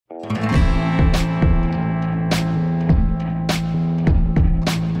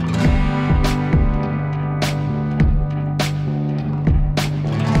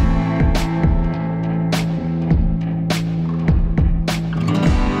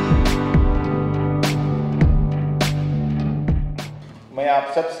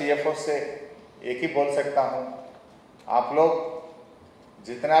आप सब CFO से एक ही बोल सकता हूँ, आप लोग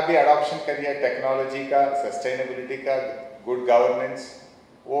जितना भी अडॉप्शन करिए टेक्नोलॉजी का, सस्टेनेबिलिटी का, गुड गवर्नेंस,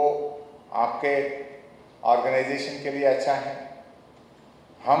 वो आपके ऑर्गेनाइजेशन के लिए अच्छा है।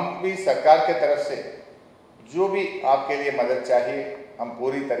 हम भी सरकार के तरफ से जो भी आपके लिए मदद चाहिए हम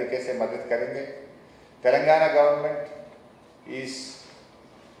पूरी तरीके से मदद करेंगे। तेलंगाना गवर्नमेंट इस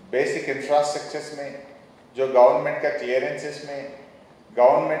बेसिक इंफ्रास्ट्रक्चर्स में, जो गवर्नमेंट का क्लियरेंसेस में,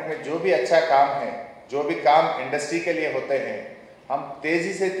 गवर्नमेंट में जो भी अच्छा काम है, जो भी काम इंडस्ट्री के लिए होते हैं, हम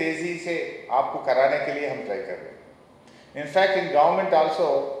तेज़ी से आपको कराने के लिए हम ट्राई कर रहे हैं। In fact in government also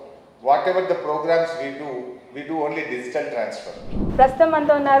whatever the programs we do only digital transfer. ప్రస్తుతం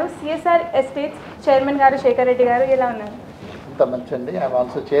మనతో ఉన్నారు సిఎస్ఆర్ ఎస్టేట్స్ చైర్మన్ గారు శేఖర్ రెడ్డి గారు. ఎలా ఉన్నారు? అంత మంచిది. I am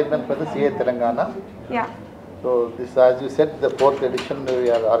also chairman for the CII Telangana. Yeah. So this, as you said, the 4th edition we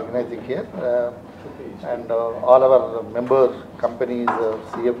are organizing here, and all our member companies,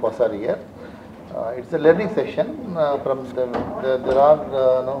 CFOs are here. It's a learning session. There are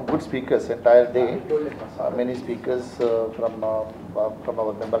good speakers entire day. Many speakers from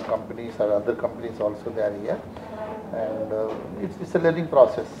our member companies or other companies also they are here, and it's a learning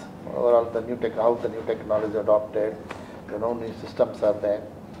process. Overall, how the new technology adopted, new systems are there.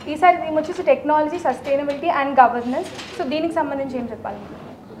 ఈసారి దీని వచ్చేసి technology, sustainability and governance. So దీనికి సంబంధించి ఏం చెప్పాలి?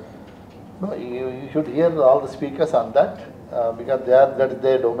 No, you should hear all the speakers on that because that is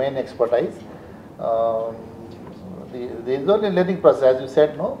their domain expertise. There is only learning process, as you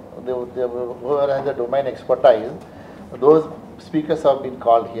said. No, whoever has the domain expertise, those speakers have been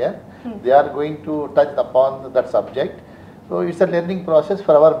called here. They are going to touch upon that subject. So it's a learning process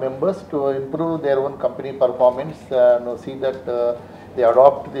for our members to improve their own company performance, see that they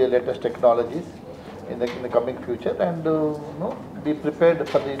adopt the latest technologies in the coming future, and be prepared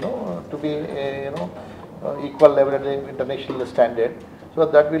for the to be equal level at the international standard. So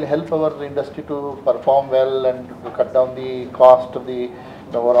that will help our industry to perform well and to cut down the cost of the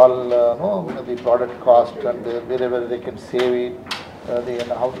overall the product cost, and wherever they can save it,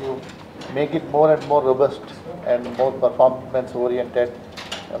 how to make it more and more robust and more performance oriented.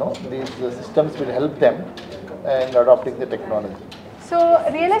 These systems will help them in adopting the technology. So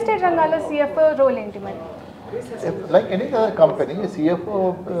real estate రంగాల్లో CFO role ఏంటి మరి? Like any other company, CFO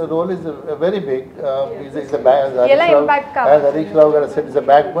role is very big. Is a as Harish Rao said, is a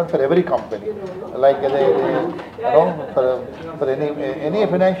backbone for every company. Like for any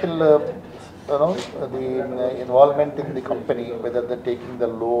financial the involvement in the company, whether they're taking the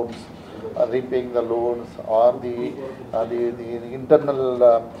loans, repaying the loans, or the internal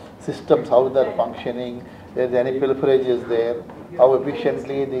systems, how they're functioning, is any pilferage is there, how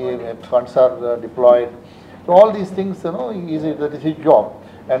efficiently the funds are deployed. So all these things, that is his job,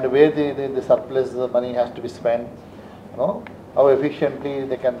 and where the surplus money has to be spent, how efficiently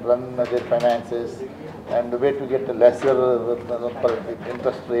they can run their finances, and where to get lesser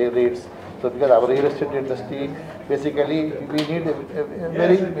interest rates. So because our real estate industry, basically we need a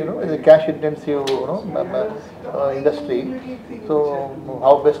very a cash intensive industry. So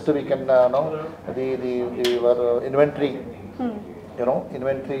how best we can our inventory.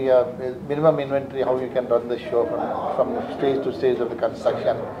 Inventory, minimum inventory, how you can run the show from stage to stage of the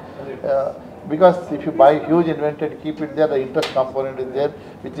construction. Because if you buy huge inventory, keep it there, the interest component is there,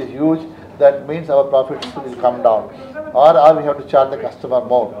 which is huge, that means our profits will come down. Or we have to charge the customer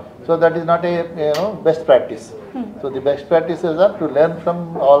more. So that is not a best practice. So the best practices are to learn from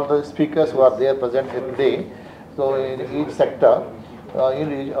all the speakers who are there present here today. So in each sector, in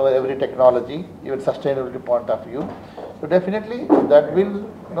every technology, even sustainability point of view. So definitely that will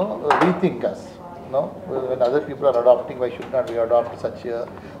rethink us. When other people are adopting, why should not we adopt such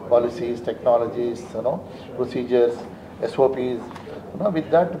policies, technologies, procedures, SOPs? With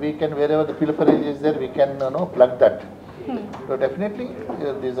that we can, wherever the pilferage is there, we can plug that. So definitely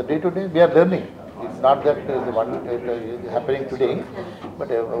there is a day-to-day we are learning. It's not that it is happening today, but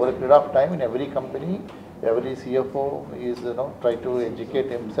over a period of time in every company, every CFO is try to educate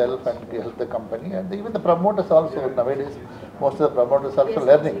himself and help the company, and even the promoters also nowadays. Most of the promoters also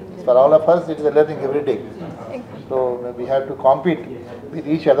learning. For all of us, it is a learning every day. So we have to compete with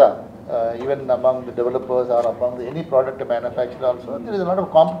each other, even among the developers or among any product manufacturer also. There is a lot of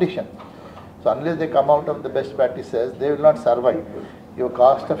competition. So unless they come out of the best practices, they will not survive. Your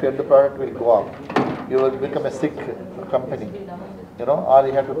cost of end product will go up. You will become a sick company. Or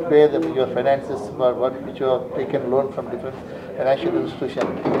you have to pay your finances for which you have taken loan from different financial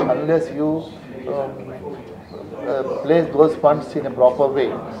institutions. Unless you place those funds in a proper way,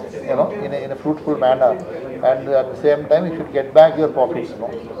 in a fruitful manner, and at the same time you should get back your profits. No?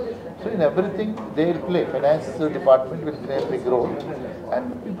 So in everything they will play. Finance department will play a big role,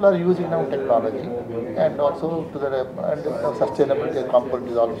 and people are using now technology, and also to the sustainability component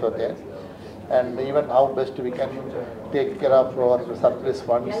is also there. And even how best we can take care of our surplus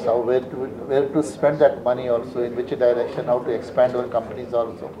funds, where to spend that money also, in which direction, how to expand our companies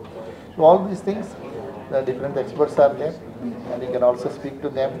also. So all these things, the different experts are there, and you can also speak to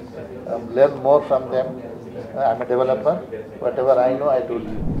them, learn more from them. I'm a developer. Whatever I know, I told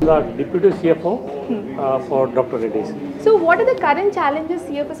you. The Deputy CFO for Dr. Reddy's. So what are the current challenges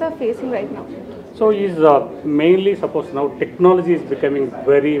CFOs are facing right now? So is mainly, suppose now technology is becoming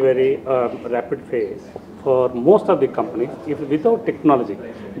very rapid phase for most of the companies. If without technology,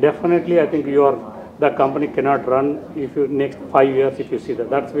 definitely I think the company cannot run if you next 5 years. If you see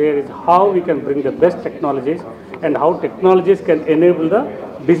that's where is how we can bring the best technologies and how technologies can enable the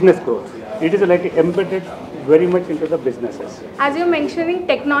business growth. It is like embedded very much into the businesses. As you're mentioning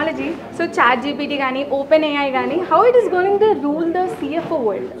technology, so ChatGPT gani, OpenAI gani, how it is going to rule the CFO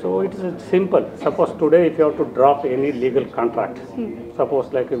world? So it is simple. Suppose today if you have to draft any legal contract,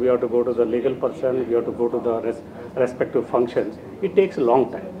 suppose like we have to go to the legal person, we have to go to the respective functions, it takes a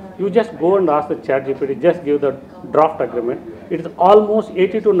long time. You just go and ask the ChatGPT, just give the draft agreement. It is almost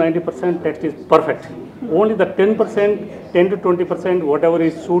 80 to 90% text is perfect. Only the 10%, 10 to 20%, whatever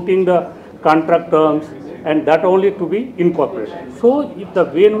is suiting the contract terms, and that only to be incorporated. So if the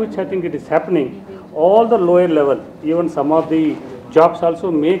way in which I think it is happening, all the lower level, even some of the jobs also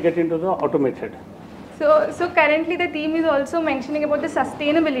may get into the automated. So currently the team is also mentioning about the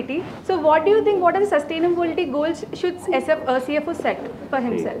sustainability. So what do you think, what are the sustainability goals should CFO set for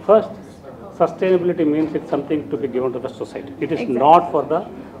himself? First, sustainability means it's something to be given to the society. It is not for the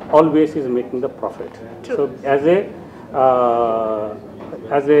always is making the profit. True. So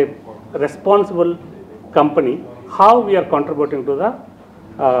as a responsible company, how we are contributing to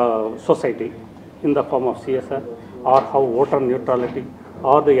the society in the form of CSR, or how water neutrality,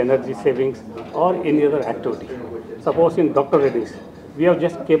 or the energy savings, or any other activity. Suppose in Dr. Reddy's, we have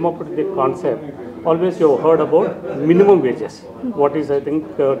just came up with the concept. Always you have heard about minimum wages, what is I think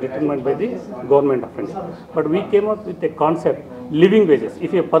determined by the government of India. But we came up with a concept, living wages.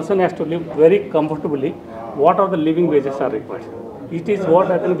 If a person has to live very comfortably, what are the living wages are required? It is what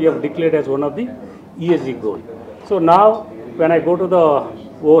I think we have declared as one of the ESG goal. So now when I go to the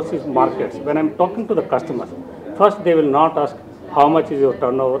overseas markets, when I'm talking to the customers, first they will not ask how much is your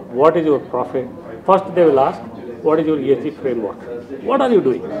turnover, what is your profit. First they will ask what is your ESG framework, what are you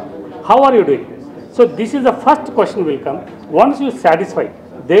doing, how are you doing. So this is the first question will come. Once you satisfy,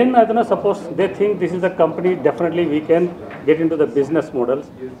 then I don't know, suppose they think this is the company, definitely we can get into the business models,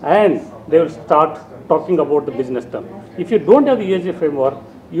 and they will start talking about the business term. If you don't have the ESG framework,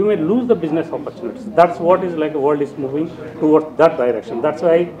 you may lose the business opportunities. That's what is like the world is moving towards that direction. That's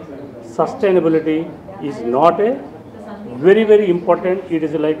why sustainability is not a very important. It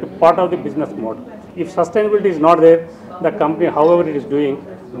is like a part of the business model. If sustainability is not there, the company, however it is doing,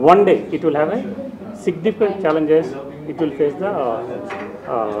 one day it will have a significant challenges. It will face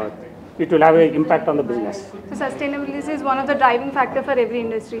the it will have an impact on the business. So sustainability is one of the driving factor for every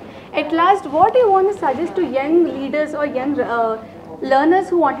industry. At last, what do you want to suggest to young leaders or young learners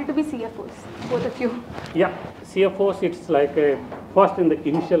who wanted to be CFOs, both of you? Yeah, CFOs, it's like first in the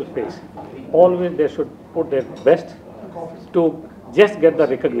initial phase, always they should put their best to just get the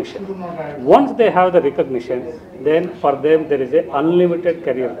recognition. Once they have the recognition, then for them there is a unlimited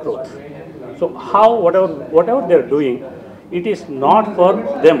career growth. So how, whatever they are doing, it is not for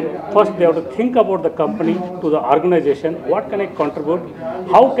them. First they have to think about the company, to the organization, what can I contribute,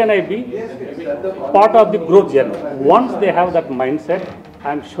 how can I be part of the growth journey. Once they have that mindset,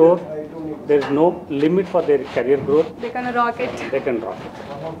 I am sure there is no limit for their career growth. They can rock it. They can rock it.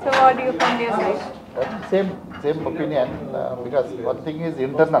 So what do you from your side? Same opinion, because one thing is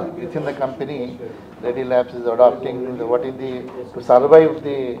internal, within the company, Reddy Labs is adopting what is to survive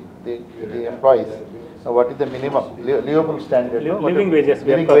the employees. So what is the minimum livable standard? Living wages.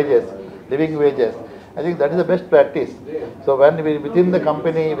 Living wages. I think that is the best practice. So when within the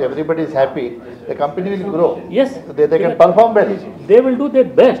company, if everybody is happy, the company will grow. Yes. They can perform better. They will do their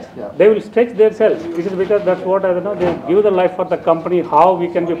best. Yeah. They will stretch themselves. It is because that's what I don't know. They give the life for the company. How we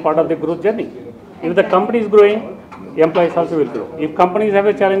can be part of the growth journey. If the company is growing, employees also will grow. If companies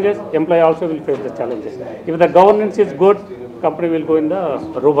have challenges, employee also will face the challenges. If the governance is good, company will go in the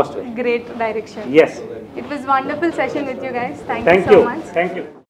robust way. Great direction. Yes. It was wonderful session with you guys. Thank you so much. Thank you.